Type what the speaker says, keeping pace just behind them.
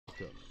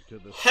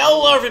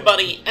Hello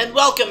everybody, and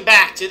welcome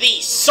back to the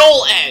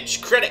Soul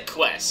Edge Critic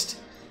Quest.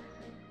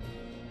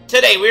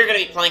 Today we're going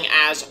to be playing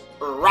as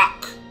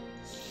Rock.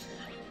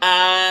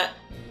 We're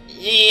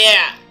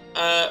just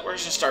going to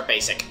start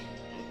basic.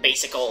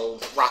 Basic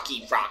old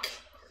Rocky Rock.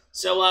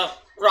 So,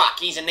 Rock,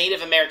 he's a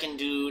Native American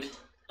dude.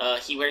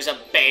 He wears a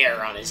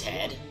bear on his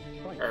head.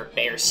 Or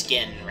bear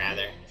skin,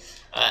 rather.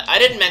 I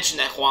didn't mention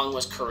that Huang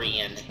was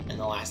Korean in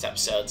the last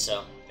episode,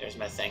 so there's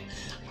my thing.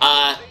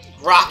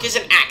 Rock is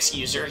an axe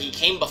user. He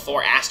came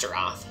before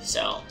Astaroth,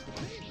 so...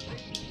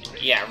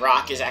 yeah,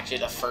 Rock is actually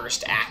the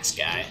first axe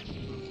guy.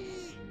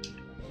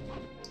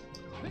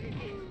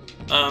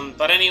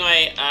 But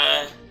anyway,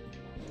 I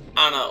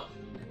don't know.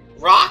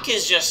 Rock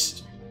is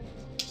just...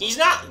 he's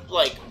not,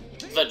 like,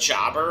 the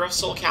jobber of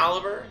Soul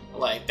Calibur.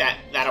 Like, that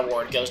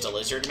award goes to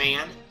Lizard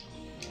Man.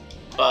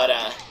 But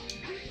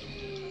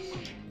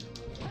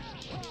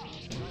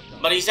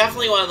he's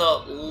definitely one of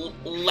the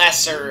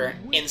lesser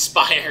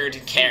inspired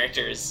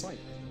characters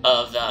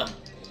of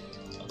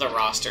the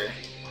roster.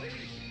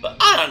 But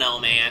I don't know,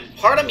 man.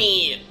 Part of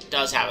me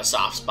does have a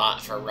soft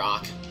spot for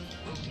Rock.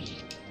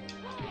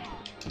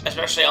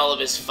 Especially all of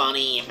his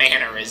funny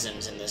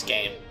mannerisms in this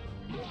game.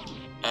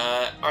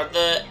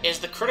 Is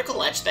the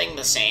critical edge thing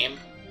the same?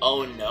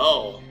 Oh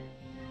no.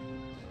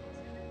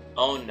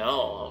 Oh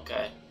no,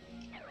 okay.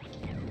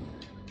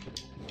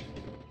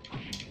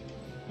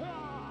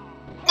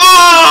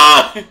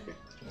 Ah!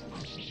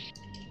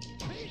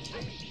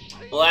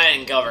 Well, that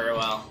didn't go very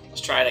well.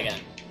 Let's try it again.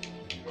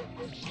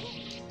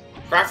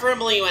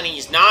 Preferably when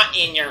he's not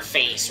in your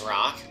face,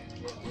 Rock.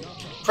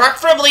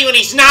 Preferably when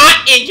he's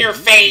not in your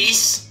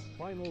face!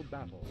 Final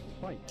battle.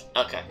 Fight.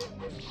 Okay.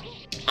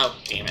 Oh,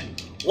 damn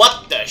it.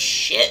 What the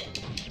shit?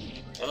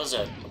 That was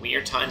a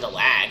weird time to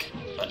lag,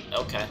 but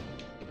okay.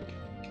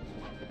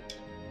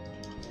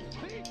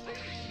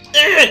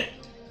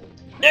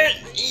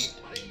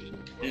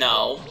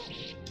 No.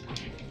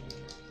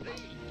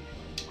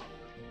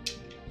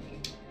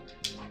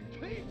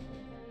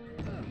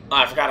 Oh,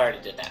 I forgot I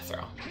already did that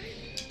throw.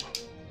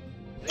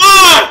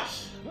 Ah!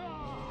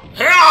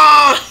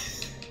 Ah!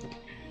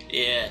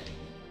 Yeah.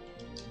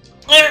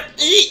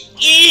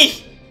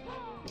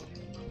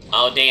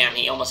 Oh, damn,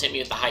 he almost hit me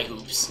with the high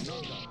hoops.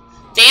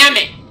 Damn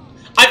it!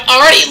 I've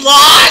already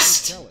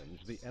lost!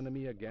 Challenge the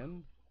enemy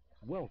again.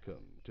 Welcome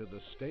to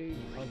the stage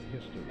of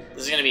history.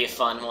 This is gonna be a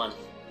fun one.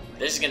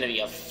 This is gonna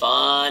be a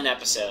fun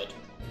episode.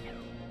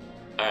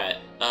 Alright,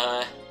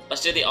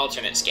 let's do the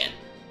alternate skin.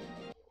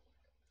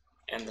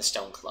 And the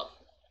stone club.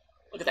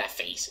 Look at that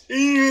face.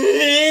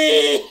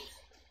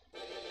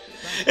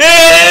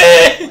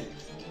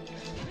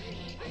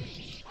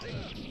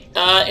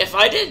 If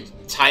I did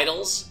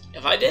titles,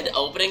 if I did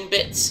opening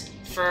bits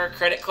for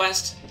Credit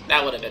Quest,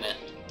 that would have been it.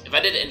 If I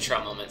did intro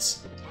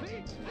moments.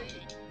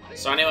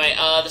 So anyway,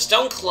 the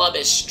stone club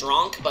is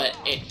strong, but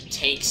it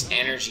takes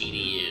energy to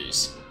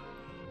use.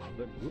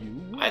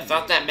 I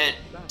thought that meant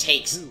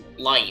takes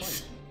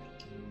life.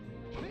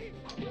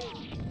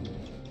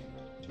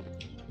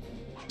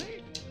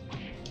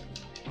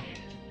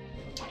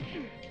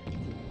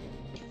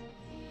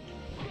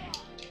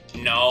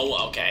 No?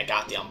 Okay, I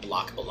got the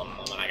unblockable the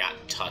moment I got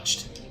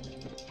touched.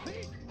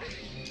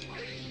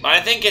 But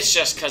I think it's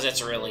just because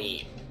it's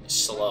really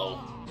slow.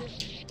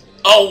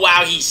 Oh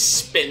wow, he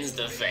spins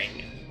the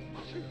thing.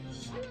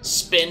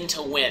 Spin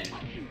to win.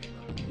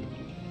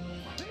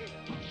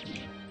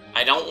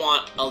 I don't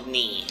want a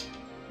knee.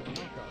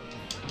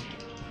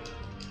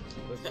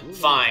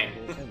 Fine.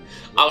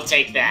 I'll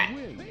take that.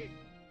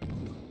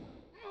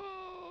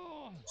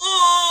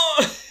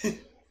 Oh!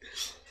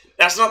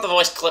 That's not the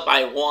voice clip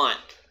I want,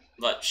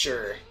 but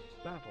sure.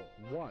 Battle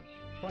 1.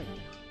 Fight.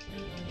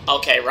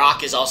 Okay,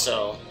 Rock is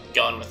also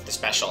going with the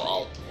special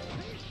ult.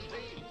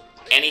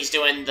 And he's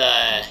doing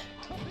the...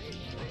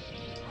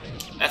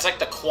 that's like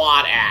the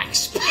quad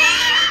axe.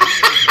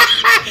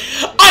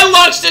 I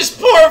launched this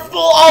poor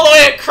fool all the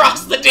way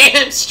across the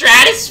damn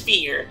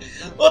stratosphere!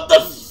 What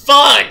the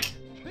fuck?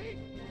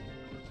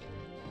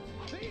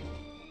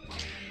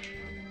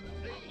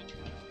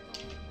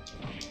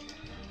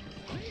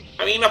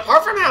 I mean,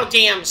 apart from how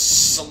damn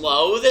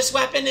slow this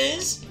weapon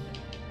is,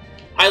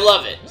 I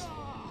love it.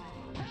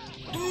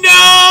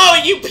 No,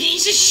 you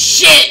piece of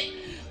shit!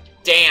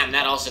 Damn,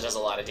 that also does a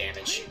lot of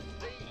damage.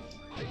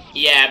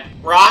 Yeah,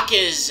 Rock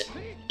is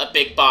a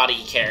big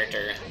body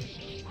character.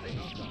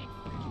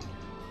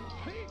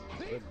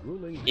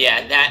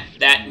 Yeah,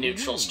 that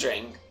neutral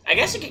string. I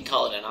guess you could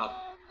call it an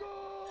up.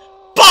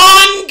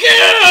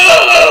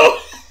 Bangoo!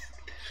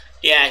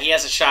 Yeah, he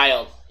has a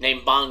child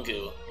named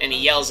Bangoo, and he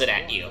yells it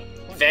at you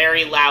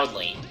very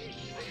loudly.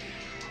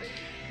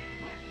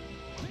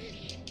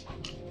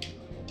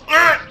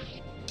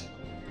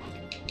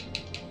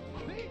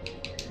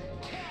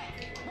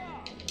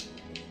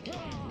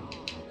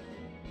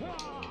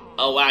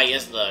 Oh wow, he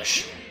has the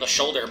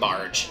shoulder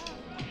barge.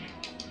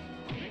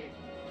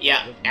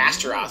 Yeah,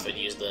 Astaroth would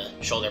use the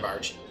shoulder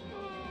barge.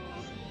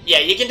 Yeah,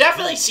 you can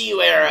definitely see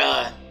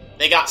where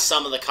they got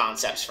some of the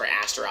concepts for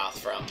Astaroth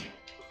from.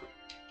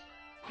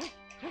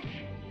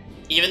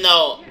 Even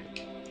though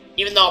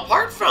Even though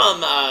apart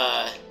from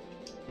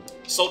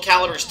Soul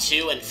Caliburs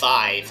 2 and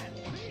 5,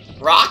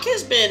 Rock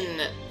has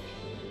been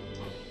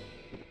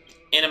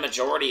in a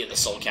majority of the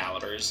Soul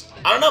Caliburs.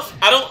 I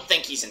don't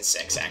think he's in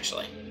 6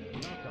 actually.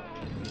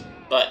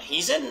 But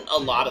he's in a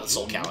lot of the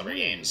Soul Calibur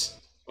games,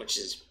 which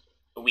is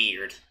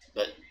weird,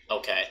 but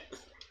okay.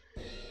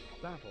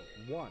 Battle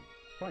 1.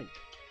 Fight.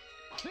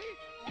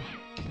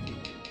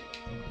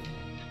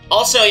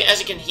 Also, as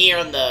you can hear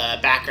in the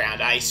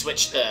background, I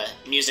switched the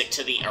music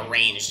to the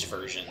arranged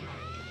version.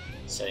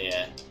 So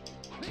yeah.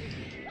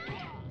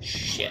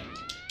 Shit.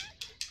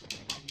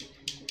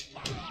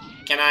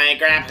 Can I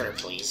grab her,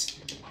 please?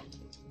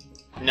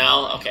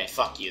 No? Okay,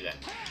 fuck you then.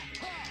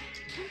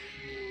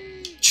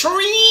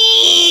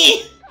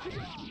 Tree!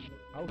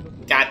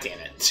 God damn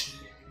it.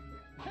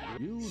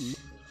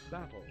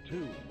 Battle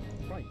 2.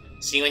 Fight.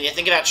 See, when you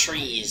think about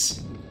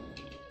trees,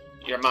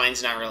 your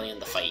mind's not really in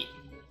the fight.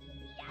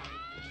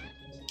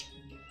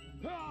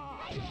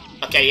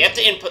 Okay, you have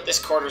to input this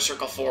quarter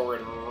circle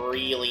forward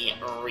really,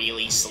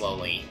 really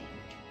slowly.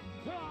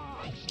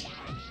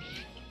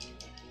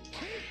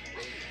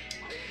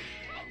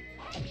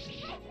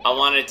 I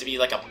want it to be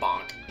like a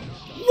bonk.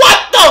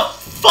 What the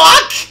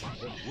fuck?!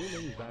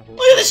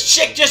 Look at this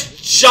chick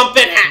just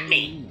jumping at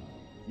me!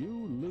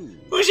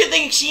 Who does she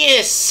think she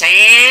is,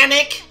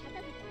 Sonic?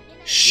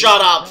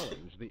 Shut up!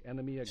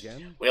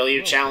 Will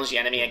you challenge the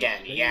enemy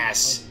again?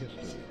 Yes.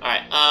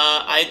 Alright,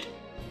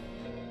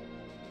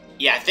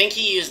 yeah, I think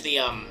he used the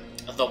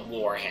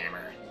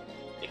Warhammer.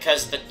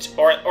 Because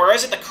or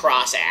is it the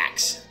Cross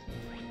Axe?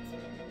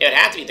 It would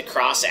have to be the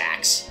Cross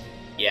Axe.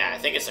 Yeah, I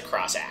think it's the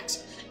Cross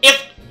Axe.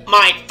 If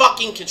my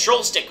fucking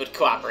control stick would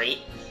cooperate.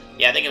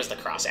 Yeah, I think it was the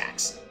Cross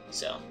Axe.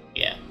 So,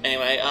 yeah.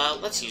 Anyway,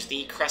 let's use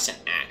the Crescent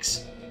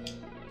Axe.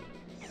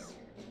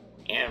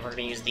 And we're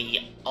gonna use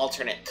the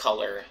alternate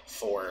color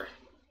for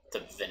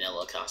the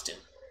vanilla costume.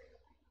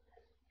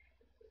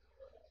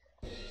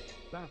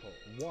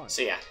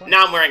 So yeah,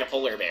 now I'm wearing a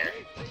polar bear.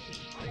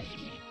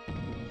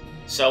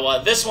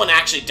 So this one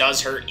actually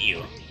does hurt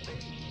you.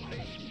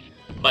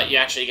 But you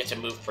actually get to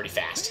move pretty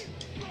fast.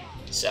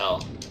 So,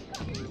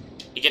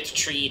 you get to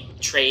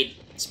trade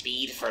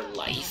speed for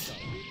life.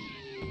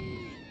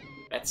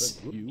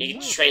 You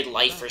get to trade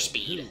life for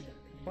speed.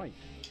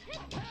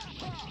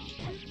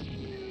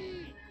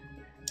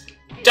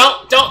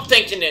 Don't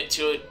think in it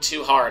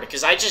too hard,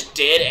 because I just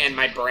did and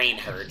my brain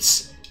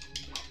hurts.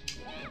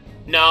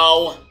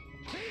 No.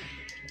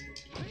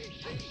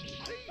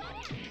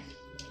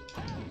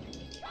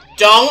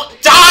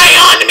 Don't die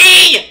on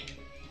me!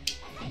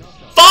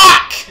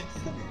 Fuck!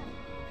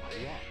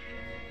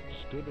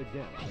 Stood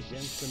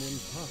against an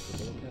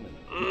impossible enemy.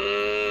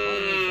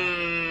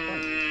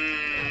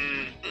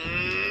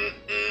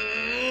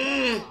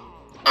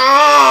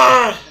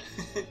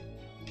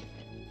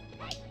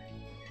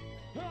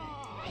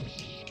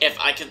 If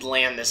I could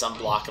land this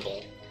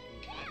unblockable.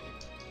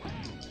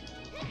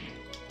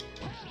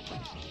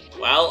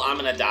 Well, I'm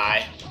gonna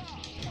die.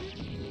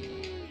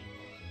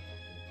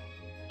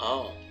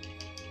 Oh.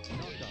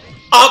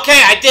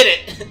 Okay, I did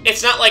it!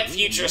 It's not like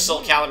future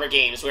Soul Calibur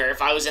games, where if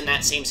I was in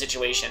that same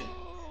situation,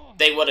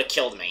 they would have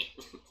killed me.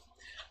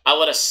 I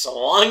would have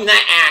swung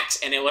that axe,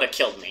 and it would have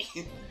killed me.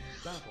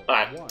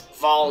 Alright,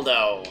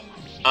 Valdo.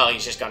 Oh,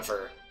 he's just gone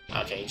for...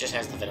 Okay, he just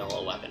has the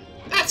vanilla weapon.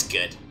 That's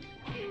good.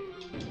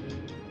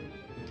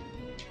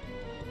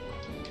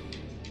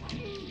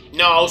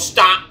 No,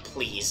 stop,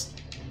 please.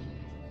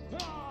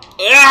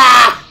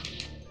 Ah!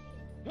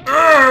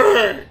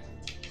 Urgh!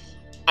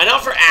 I know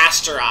for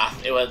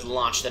Astaroth, it would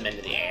launch them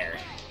into the air.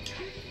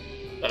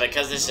 But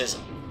because this is...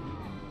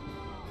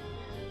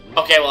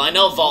 Okay, well, I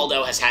know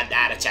Valdo has had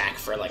that attack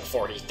for like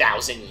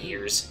 40,000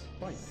 years.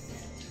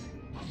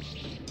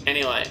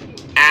 Anyway.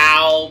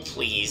 Ow,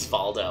 please,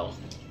 Valdo.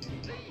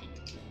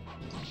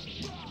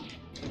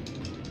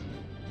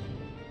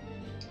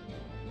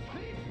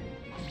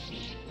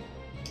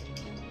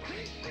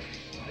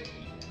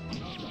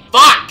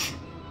 Fuck!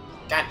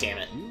 God damn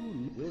it.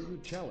 Will you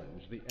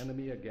challenge the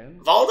enemy again?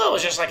 Valdo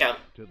was just like a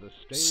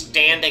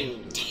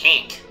standing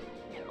tank.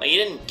 Like, he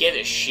didn't give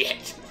a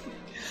shit.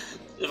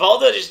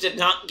 Valdo just did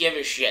not give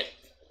a shit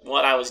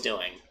what I was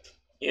doing.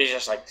 He was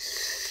just like...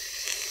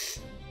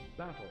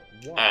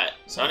 Alright,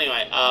 so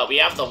anyway, we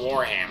have the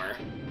Warhammer.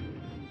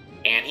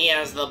 And he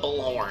has the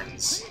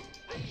bullhorns.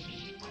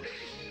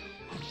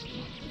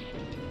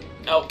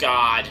 Oh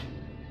god.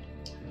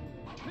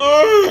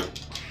 Ah!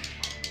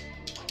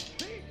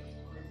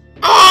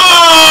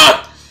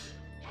 Ah!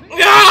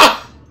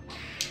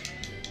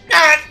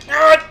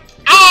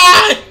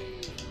 Ah!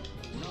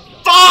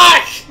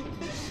 Fuck!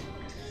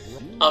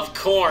 Of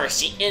course,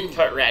 he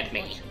input read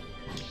me.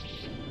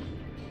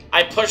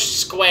 I pushed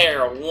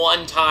square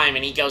one time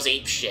and he goes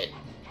apeshit.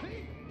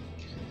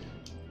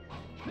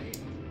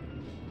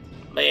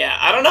 But yeah,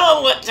 I don't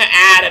know what to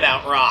add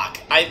about Rock.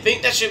 I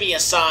think that should be a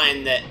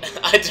sign that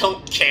I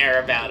don't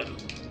care about him.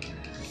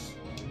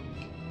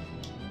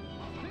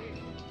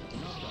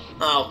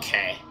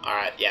 Okay,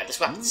 alright, yeah, this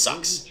weapon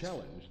sucks.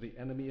 Challenge the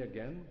enemy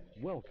again.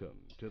 Welcome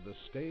to the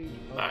stage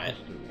of Alright.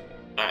 history.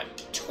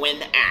 Alright, twin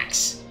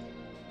axe.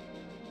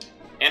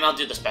 And I'll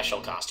do the special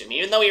costume.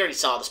 Even though we already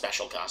saw the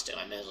special costume,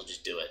 I may as well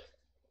just do it.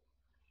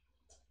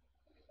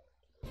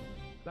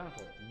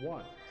 Battle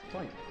 1.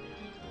 Fight.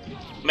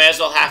 May as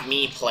well have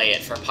me play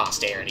it for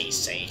posterity's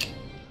sake.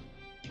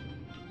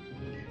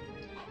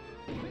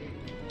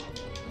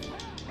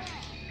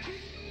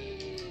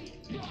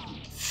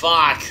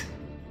 Fuck!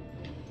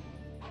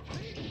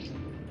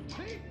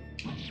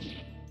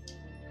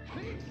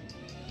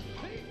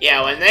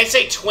 Yeah, when they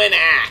say twin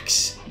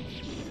axe,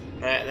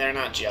 they're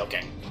not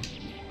joking.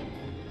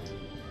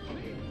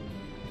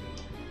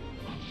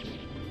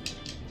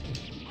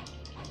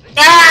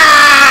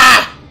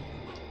 Ah!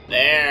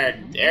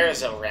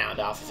 There's a round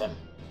off of him.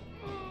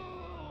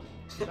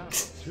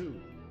 Battle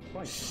 2.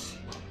 Fight.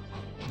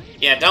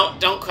 Yeah,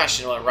 don't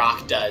question what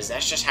Rock does.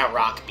 That's just how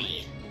Rock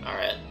be.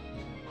 Alright.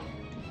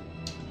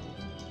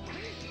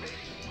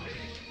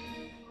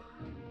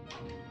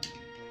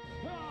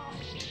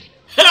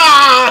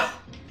 Ah!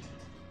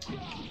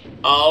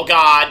 Oh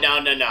god,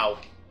 no.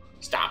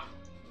 Stop.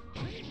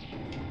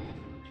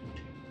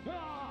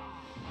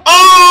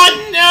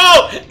 Oh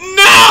no!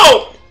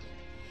 No!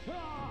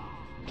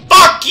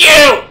 Fuck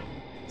you!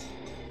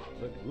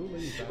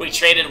 We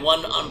traded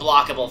one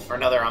unblockable for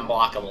another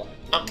unblockable.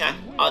 Okay,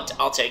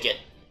 I'll take it.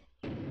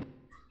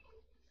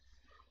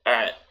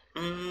 Alright.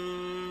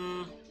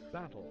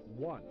 Battle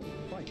 1.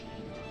 Fight.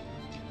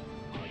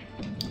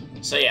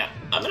 So yeah,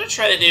 I'm gonna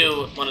try to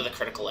do one of the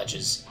critical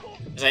edges.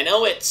 Because I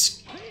know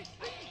it's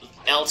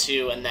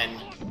L2 and then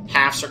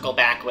half circle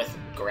back with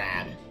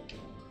grab.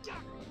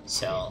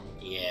 So,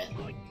 yeah.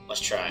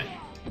 Let's try.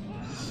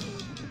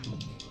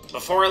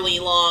 Before Lee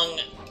Long...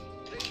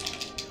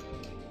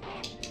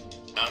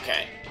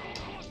 Okay.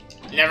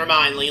 Never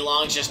mind, Lee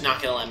Long's just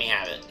not gonna let me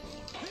have it.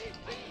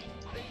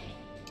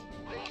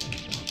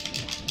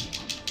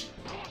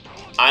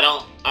 I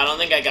don't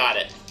think I got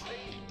it.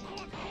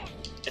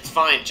 It's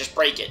fine, just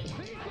break it.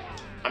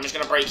 I'm just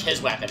gonna break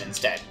his weapon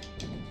instead.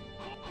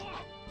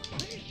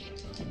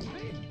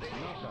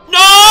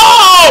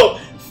 No!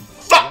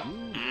 Fuck!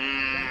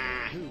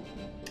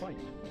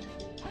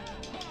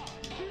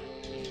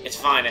 It's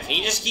fine, if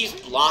he just keeps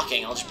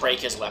blocking, I'll just break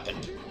his weapon.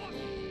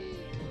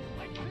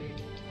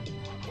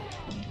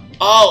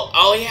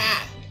 Oh yeah!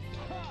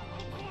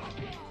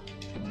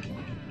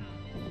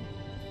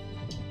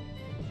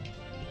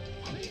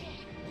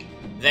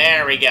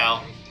 There we go.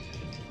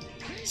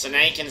 So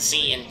now you can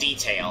see in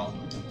detail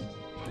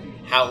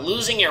how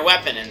losing your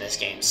weapon in this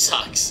game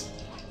sucks.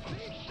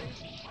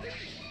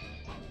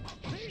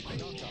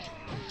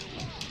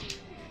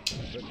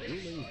 The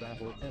dueling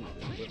battle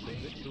ended with the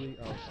victory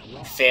of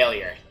Rock.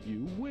 Failure.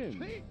 You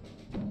win.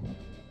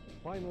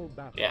 Final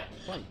battle. Yeah.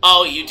 Fight.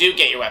 Oh, you do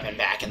get your weapon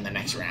back in the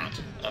next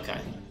round.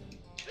 Okay.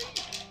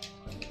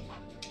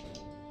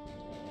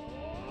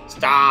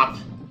 Stop.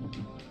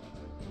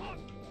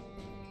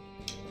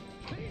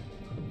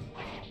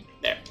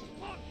 There.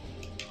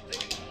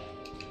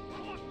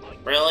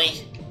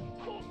 Really?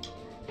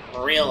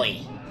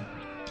 Really?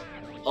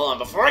 Hold on,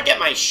 before I get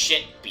my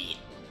shit beat.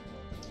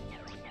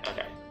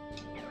 Okay.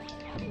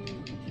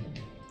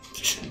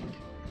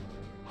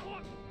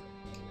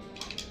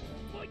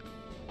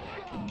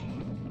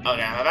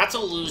 Okay, I'm about to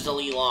lose to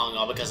Lee Long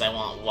all because I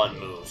want one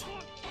move.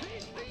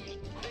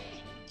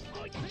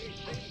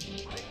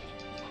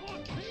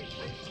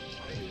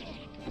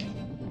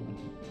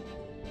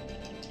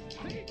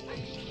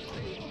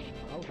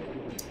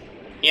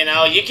 You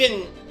know, you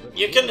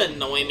can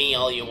annoy me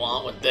all you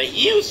want with the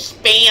 "you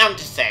spammed"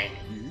 thing.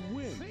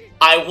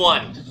 I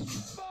won.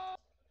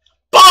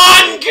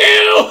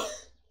 Bangoo!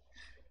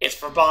 It's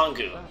for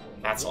Bangoo.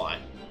 That's why.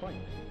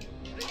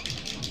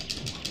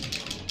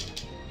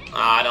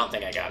 I don't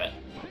think I got it.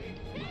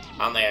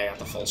 I don't think I got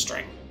the full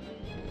string.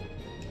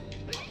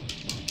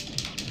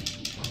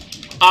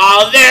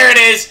 Oh, there it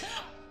is!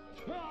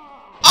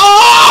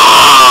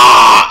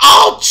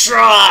 Oh!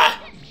 Ultra!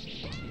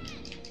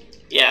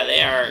 Yeah,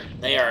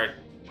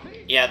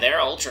 yeah, they're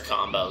ultra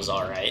combos,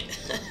 alright.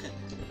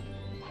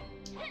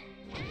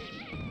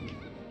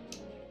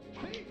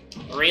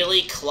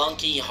 Really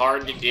clunky,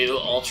 hard to do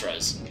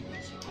ultras.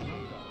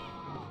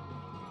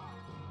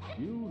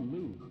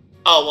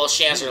 Oh, well,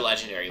 she has her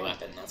legendary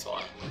weapon, that's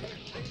why.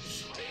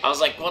 I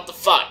was like, what the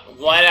fuck?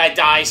 Why did I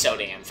die so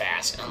damn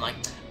fast? And I'm like,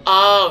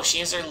 oh, she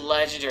has her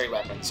legendary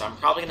weapon, so I'm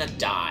probably gonna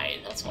die,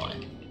 that's why.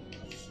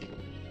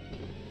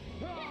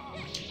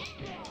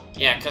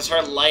 Yeah, because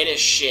her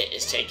lightest shit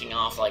is taking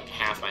off, like,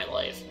 half my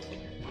life.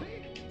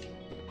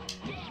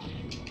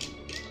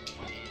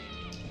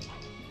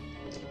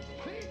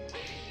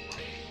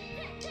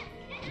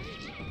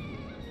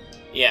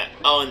 Yeah,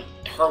 oh, and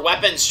her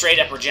weapon straight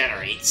up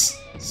regenerates.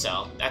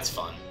 So, that's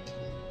fun.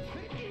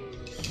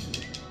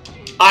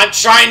 I'm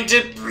trying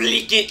to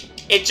break it.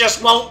 It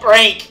just won't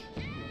break.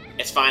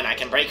 It's fine. I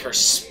can break her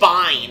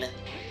spine.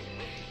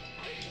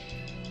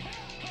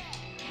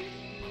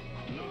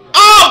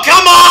 Oh,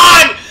 come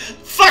on!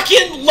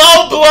 Fucking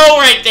low blow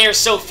right there,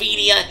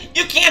 Sophia.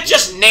 You can't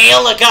just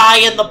nail a guy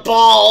in the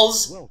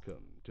balls. Welcome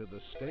to the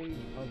stage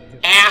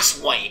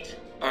ass wipe.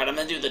 Alright, I'm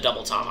gonna do the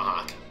double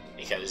tomahawk,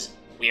 because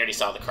we already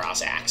saw the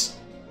cross axe.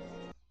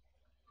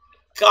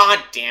 God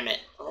damn it.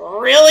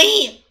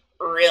 Really?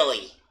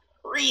 Really?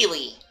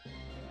 Really?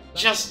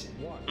 Just...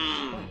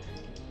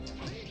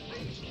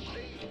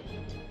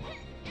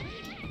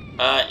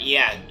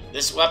 yeah,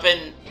 this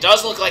weapon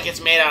does look like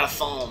it's made out of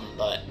foam,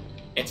 but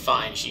it's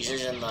fine. She's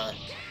using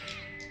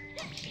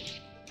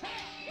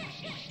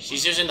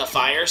the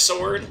fire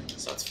sword,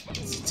 so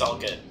it's all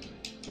good.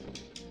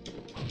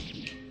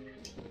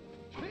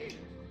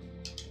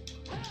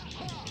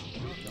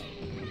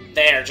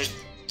 There, just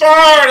throw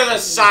her to the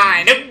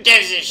side. Who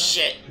gives a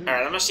shit?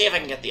 Alright, I'm gonna see if I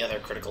can get the other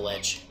critical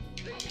edge.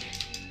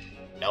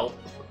 Nope.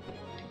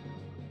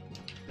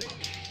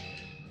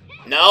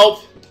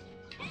 Nope.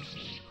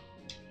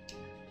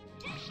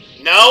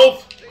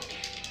 Nope.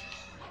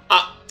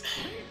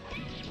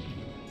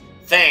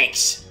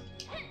 Thanks.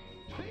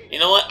 You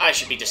know what? I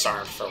should be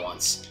disarmed for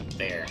once.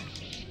 There.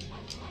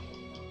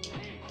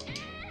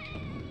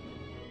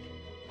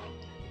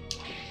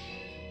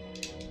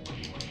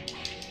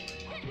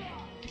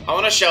 I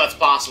want to show it's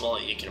possible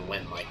that you can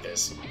win like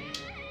this.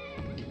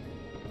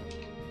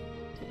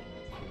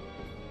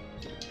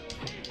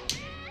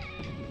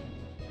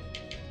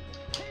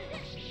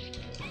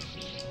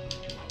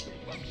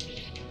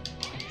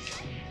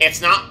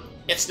 It's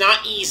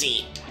not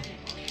easy.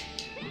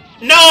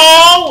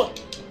 No!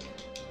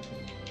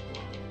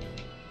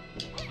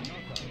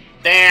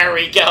 There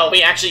we go.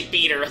 We actually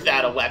beat her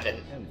without a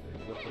weapon.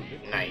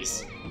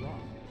 Nice.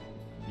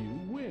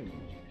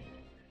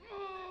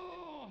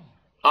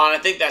 Oh, and I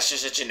think that's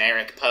just a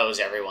generic pose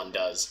everyone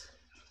does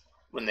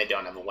when they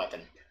don't have a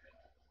weapon.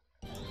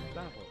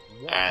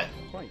 Alright.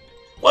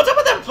 What's up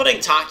with them putting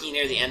Taki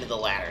near the end of the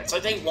ladder? It's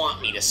like they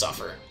want me to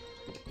suffer.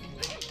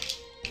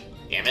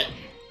 Damn it.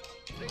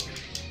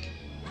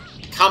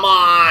 Come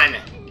on!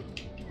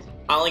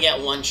 I only get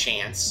one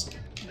chance.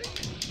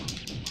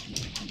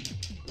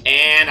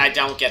 And I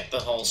don't get the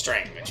whole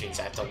string, which means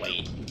I have to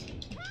wait.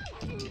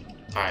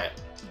 Alright.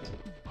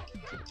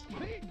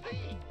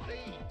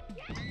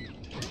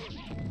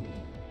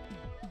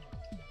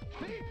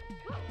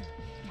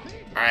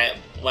 Alright,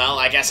 well,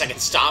 I guess I can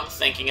stop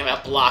thinking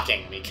about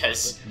blocking,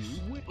 because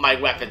my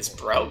weapon's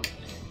broke.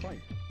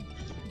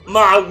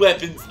 My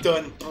weapon's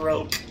done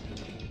broke.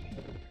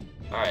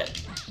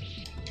 Alright.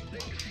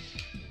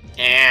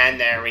 And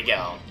there we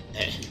go.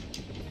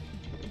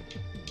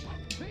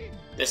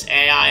 This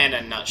AI in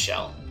a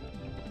nutshell.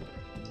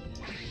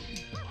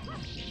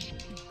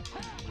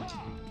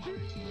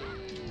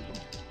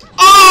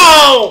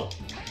 Oh!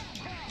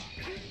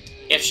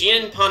 If she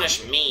didn't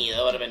punish me,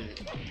 that would have been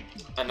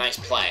a nice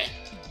play.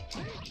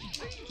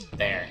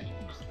 There.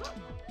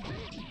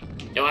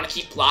 You want to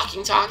keep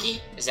blocking,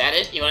 Taki? Is that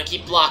it? You want to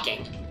keep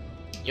blocking?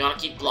 You want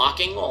to keep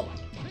blocking? Well,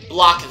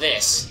 block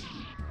this.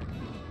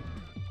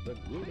 The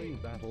grueling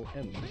battle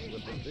ends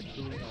with the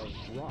victory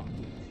of Rock.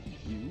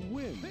 You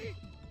win.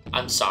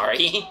 I'm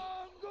sorry.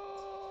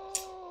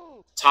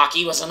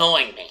 Taki was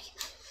annoying me.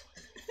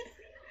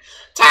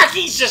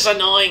 Taki's just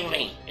annoying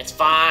me. It's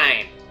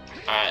fine.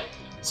 Alright,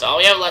 so all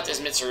we have left is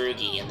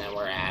Mitsurugi, and then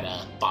we're at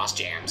boss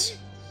jams.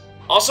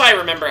 Also, I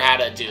remember how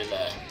to do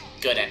the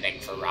good ending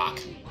for Rock,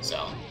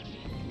 so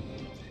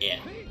yeah.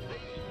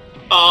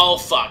 Oh,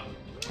 fuck.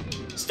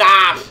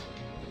 Stop!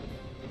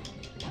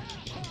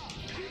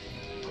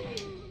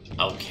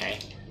 Okay.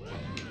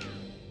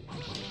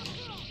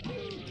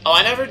 Oh,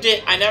 I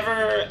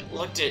never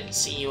looked at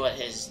see what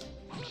his...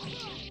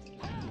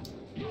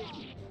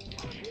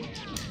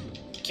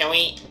 Can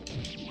we...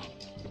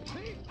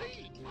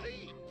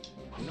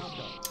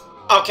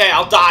 Okay,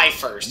 I'll die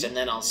first, and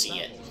then I'll see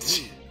it.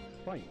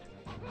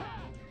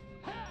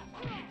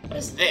 What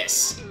is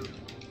this?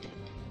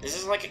 Is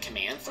this like a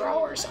command throw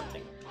or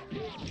something?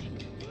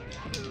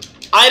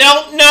 I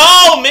don't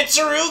know!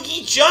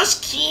 Mitsurugi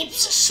just keeps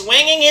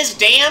swinging his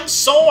damn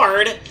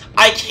sword.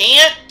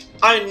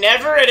 I'm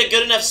never at a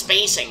good enough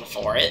spacing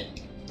for it.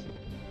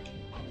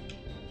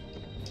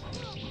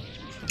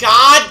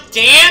 God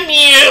damn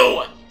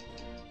you!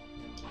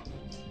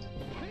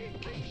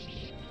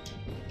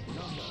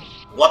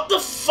 What the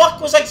fuck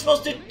was I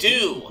supposed to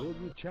do?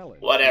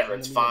 Whatever,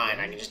 it's fine.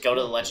 I can just go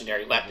to the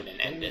legendary weapon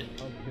and end it.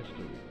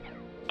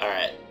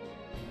 Alright.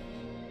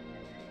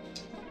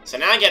 So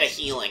now I get a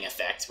healing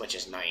effect, which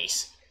is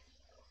nice.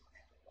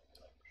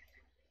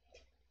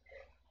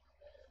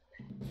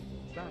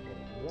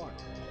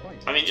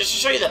 I mean, just to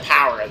show you the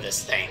power of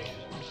this thing.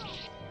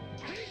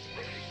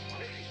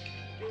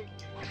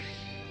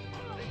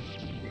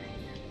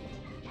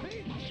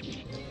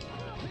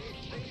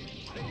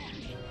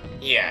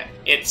 Yeah,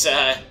 it's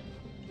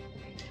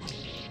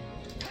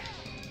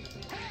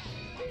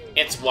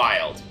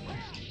wild.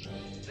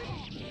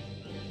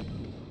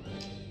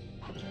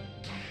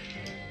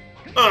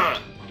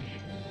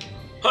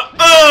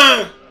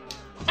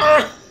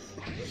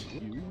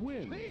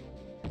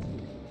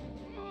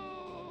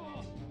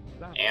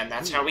 And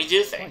that's how we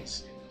do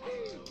things.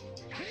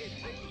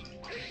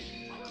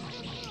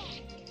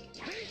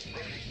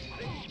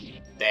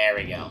 There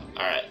we go.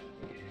 Alright.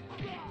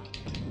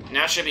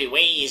 Now it should be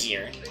way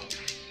easier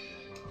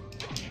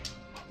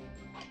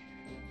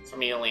for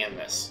me to land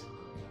this.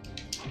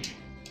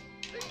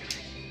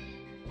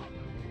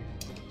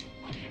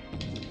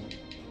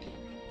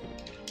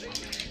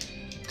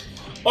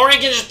 Or I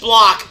can just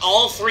block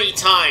all 3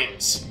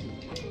 times.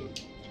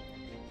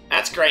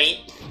 That's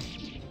great.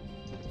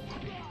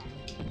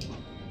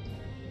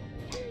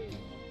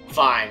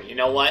 Fine, you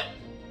know what?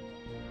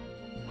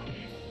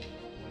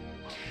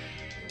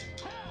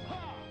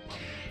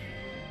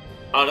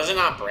 Oh, does it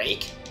not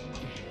break?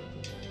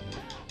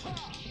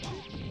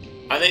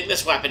 I think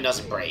this weapon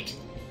doesn't break.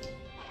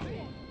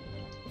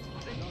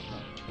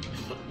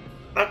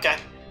 Okay,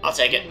 I'll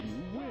take it.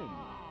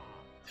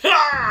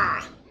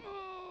 Ha!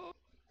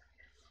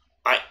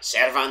 Alright,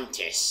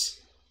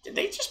 Cervantes. Did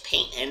they just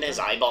paint in his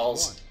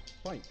eyeballs?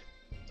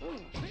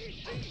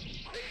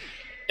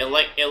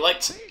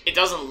 It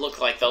doesn't look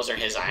like those are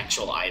his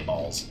actual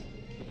eyeballs.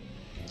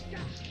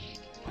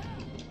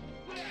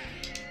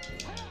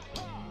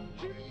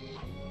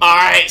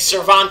 Alright,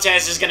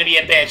 Cervantes is gonna be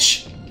a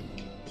bitch.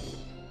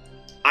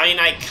 I mean,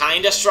 I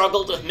kinda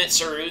struggled with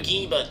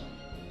Mitsurugi, but...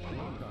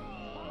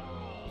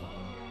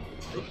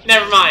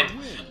 Never mind.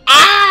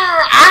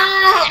 Ah!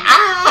 Ah!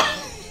 Ah!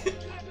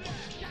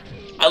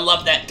 I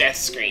love that death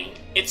screen.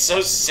 It's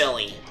so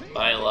silly,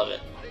 but I love it.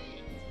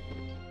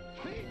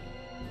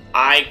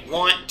 I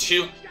want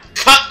to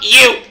cut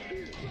you!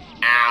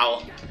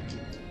 Ow.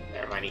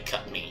 Never mind, he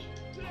cut me.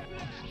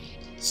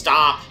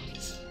 Stop.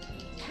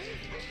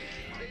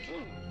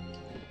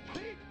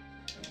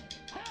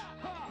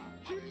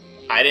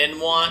 I didn't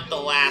want the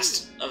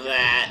last of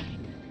that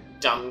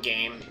dumb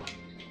game.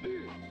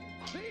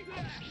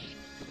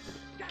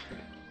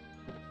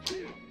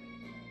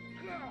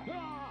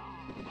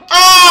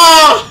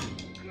 Oh!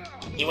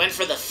 He went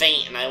for the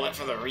feint and I went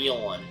for the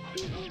real one.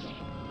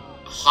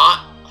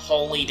 Hot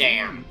holy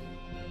damn.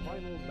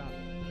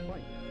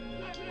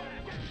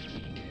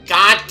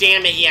 God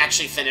damn it, he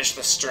actually finished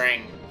the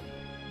string.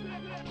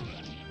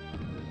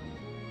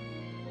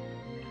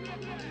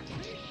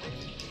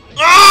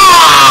 Ah!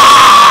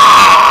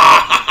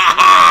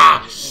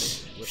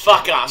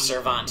 Fuck off,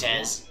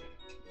 Cervantes.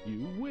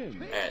 You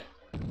win. Alright.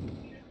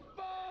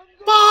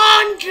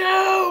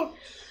 Bangoo!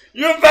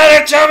 You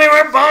better tell me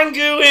where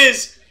Bangoo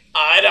is!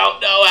 I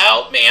don't know,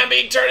 help me, I'm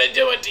being turned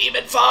into a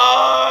demon,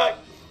 fuck!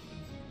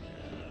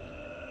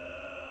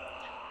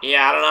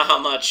 Yeah, I don't know how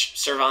much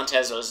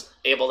Cervantes was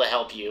able to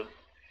help you,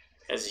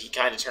 because he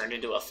kind of turned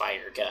into a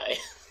fire guy.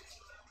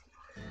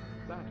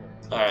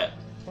 Alright,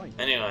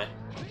 anyway.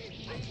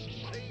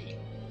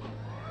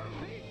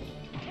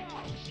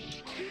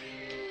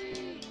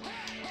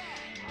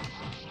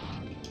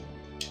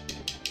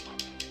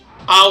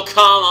 Oh,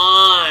 come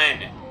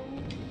on!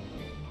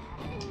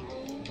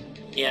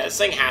 Yeah, this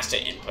thing has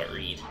to input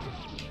read.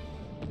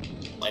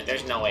 Like,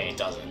 there's no way it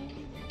doesn't.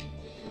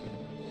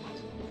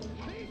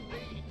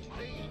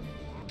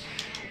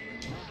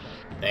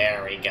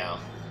 There we go.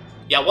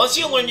 Yeah, once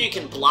you learn you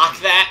can block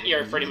that,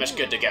 you're pretty much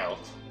good to go.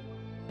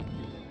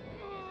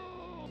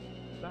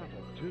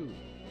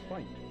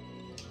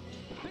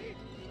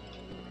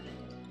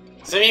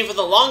 So, I mean, for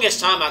the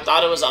longest time, I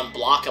thought it was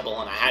unblockable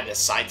and I had to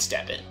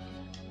sidestep it.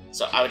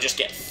 So I would just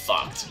get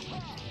fucked.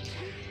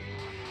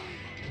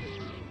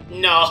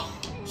 No.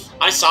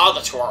 I saw the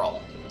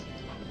twirl.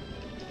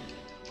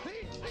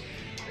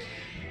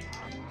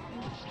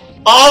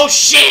 Oh,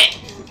 shit!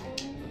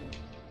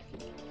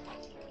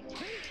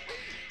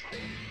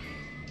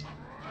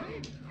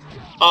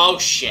 Oh,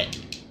 shit.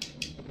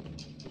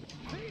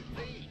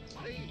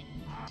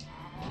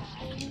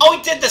 Oh,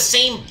 he did the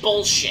same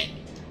bullshit.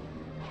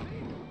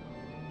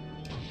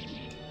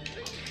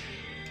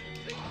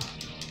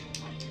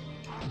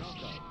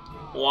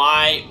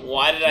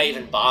 Why did I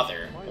even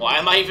bother? Why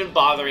am I even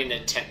bothering to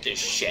attempt this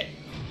shit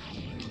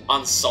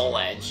on Soul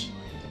Edge?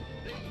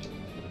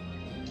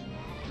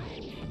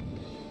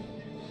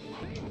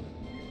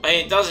 I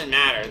mean, it doesn't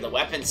matter. The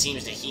weapon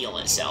seems to heal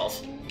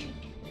itself.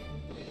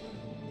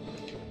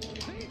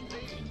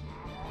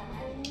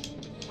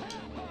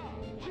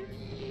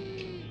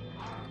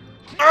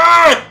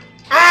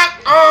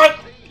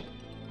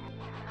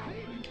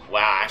 Wow,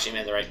 I actually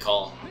made the right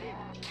call.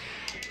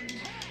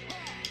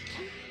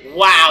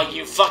 Wow,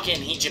 you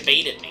fucking... He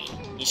jebaited me.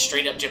 He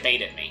straight up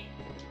jebaited me.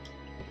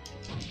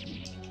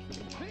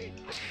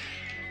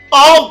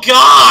 Oh,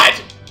 God!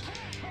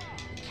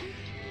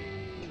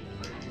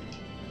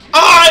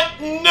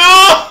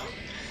 No!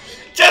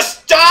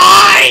 Just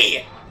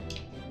die!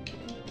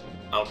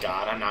 Oh,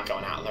 God, I'm not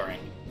going out of the ring.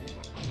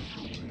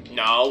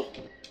 No.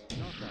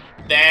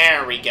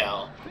 There we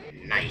go.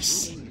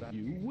 Nice.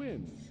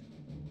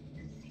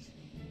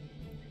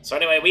 So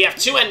anyway, we have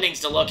 2 endings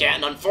to look at,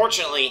 and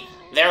unfortunately...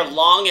 they're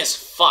long as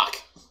fuck.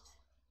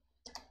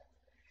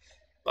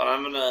 But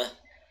I'm gonna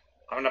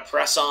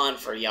press on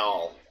for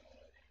y'all.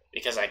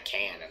 Because I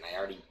can, and I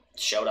already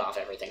showed off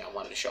everything I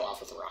wanted to show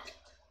off with Rock.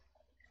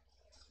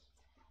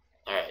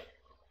 Alright.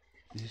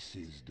 This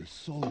is the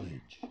Soul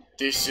Edge.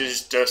 This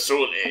is the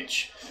Soul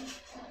Edge.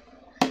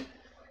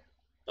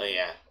 But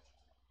yeah.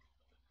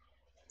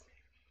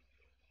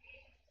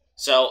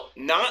 So,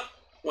 not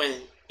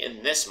when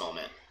in this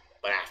moment,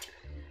 but after.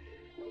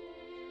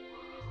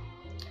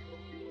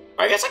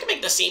 Or I guess I can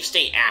make the save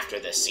state after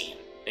this scene,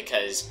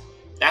 because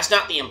that's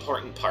not the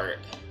important part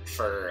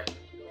for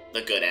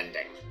the good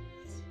ending.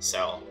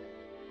 So,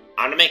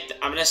 I'm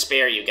gonna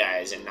spare you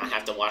guys and not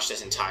have to watch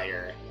this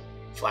entire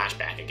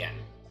flashback again.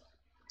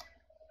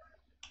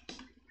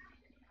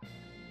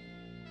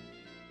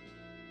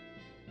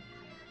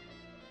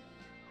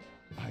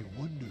 I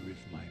wonder if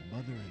my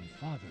mother and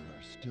father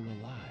are still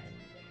alive.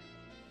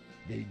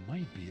 They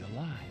might be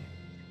alive.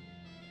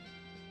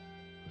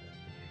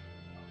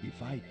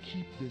 If I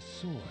keep this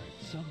sword,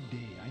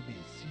 someday I may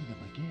see them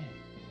again.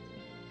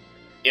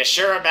 You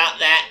sure about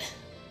that?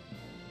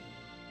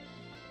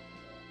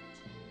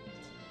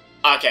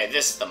 Okay,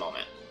 this is the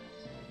moment.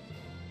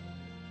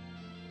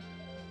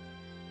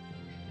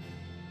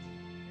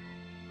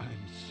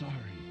 I'm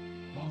sorry,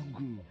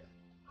 Bangoo.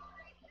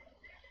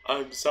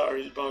 I'm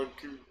sorry,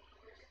 Bangoo.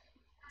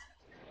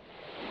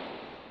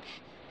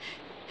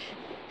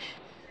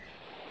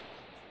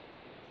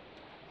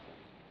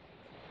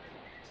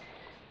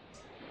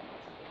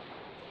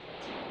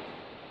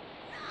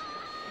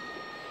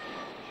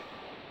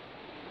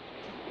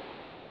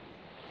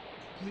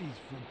 Please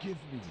forgive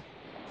me,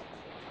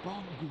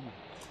 Bangoo.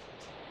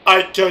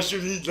 I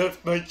casually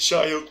left my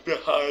child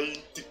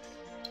behind.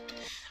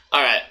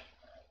 Alright.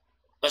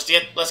 Let's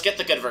get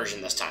the good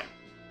version this time.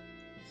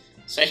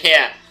 So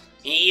yeah,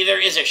 he either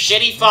is a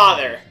shitty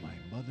father,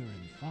 My mother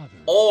and father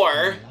or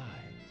are alive.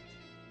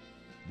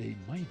 They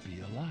might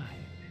be alive.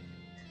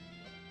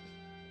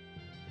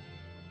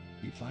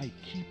 If I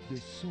keep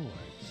this sword,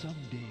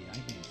 someday I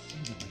may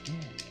see them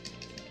again.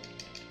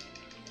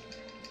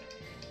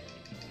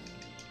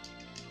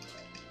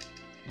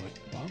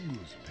 But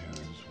Bangoo's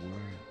parents were...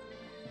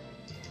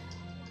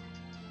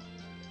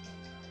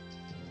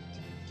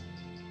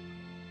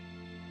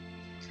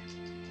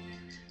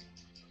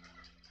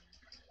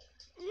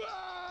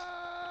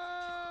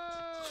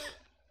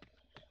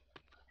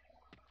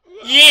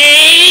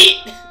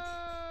 yeet!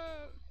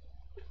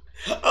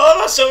 I love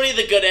how so many of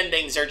the good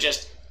endings are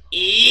just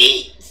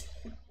yeet.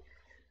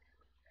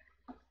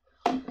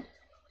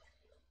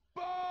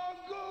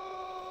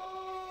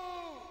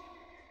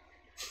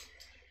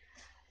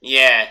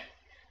 Yeah.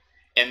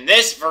 In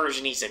this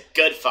version, he's a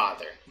good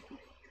father.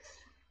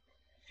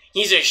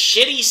 He's a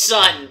shitty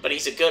son, but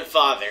he's a good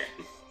father.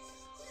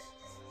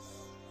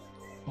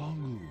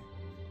 Bangoo,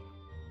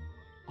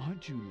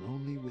 aren't you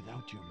lonely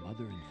without your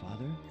mother and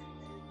father?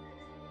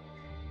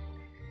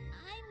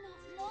 I'm not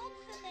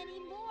lonesome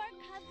anymore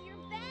because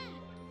you're back.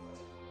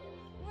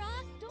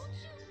 Rock, don't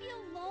you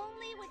feel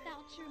lonely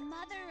without your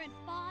mother and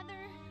father?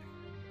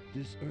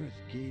 This earth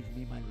gave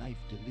me my life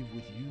to live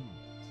with you.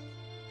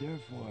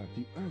 Therefore,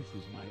 the earth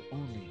is my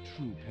only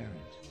true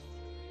parent.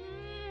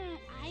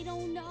 I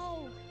don't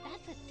know.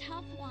 That's a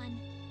tough one.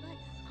 But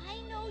I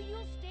know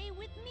you'll stay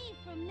with me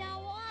from now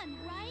on,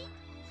 right?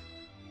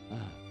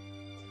 Ah,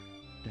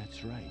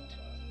 that's right.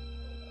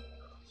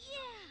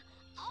 Yeah,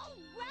 all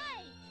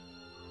right.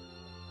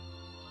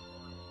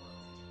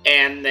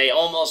 And they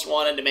almost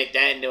wanted to make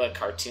that into a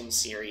cartoon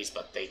series,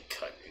 but they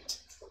couldn't.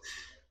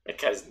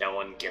 Because no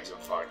one gives a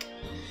fuck.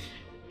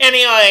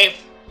 Anyway,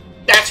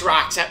 that's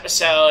Rock's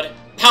episode.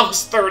 That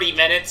was 30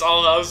 minutes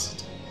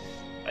almost.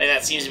 I mean,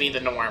 that seems to be the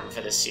norm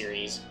for this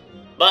series.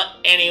 But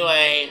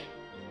anyway,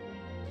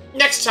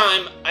 next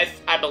time,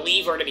 I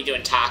believe we're going to be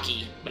doing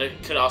Taki, but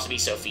it could also be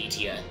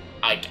Sophitia.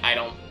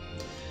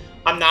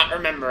 I'm not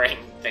remembering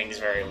things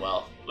very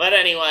well. But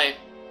anyway,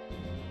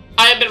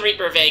 I have been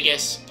Reaper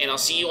Vegas, and I'll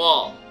see you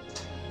all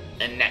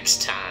the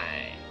next time.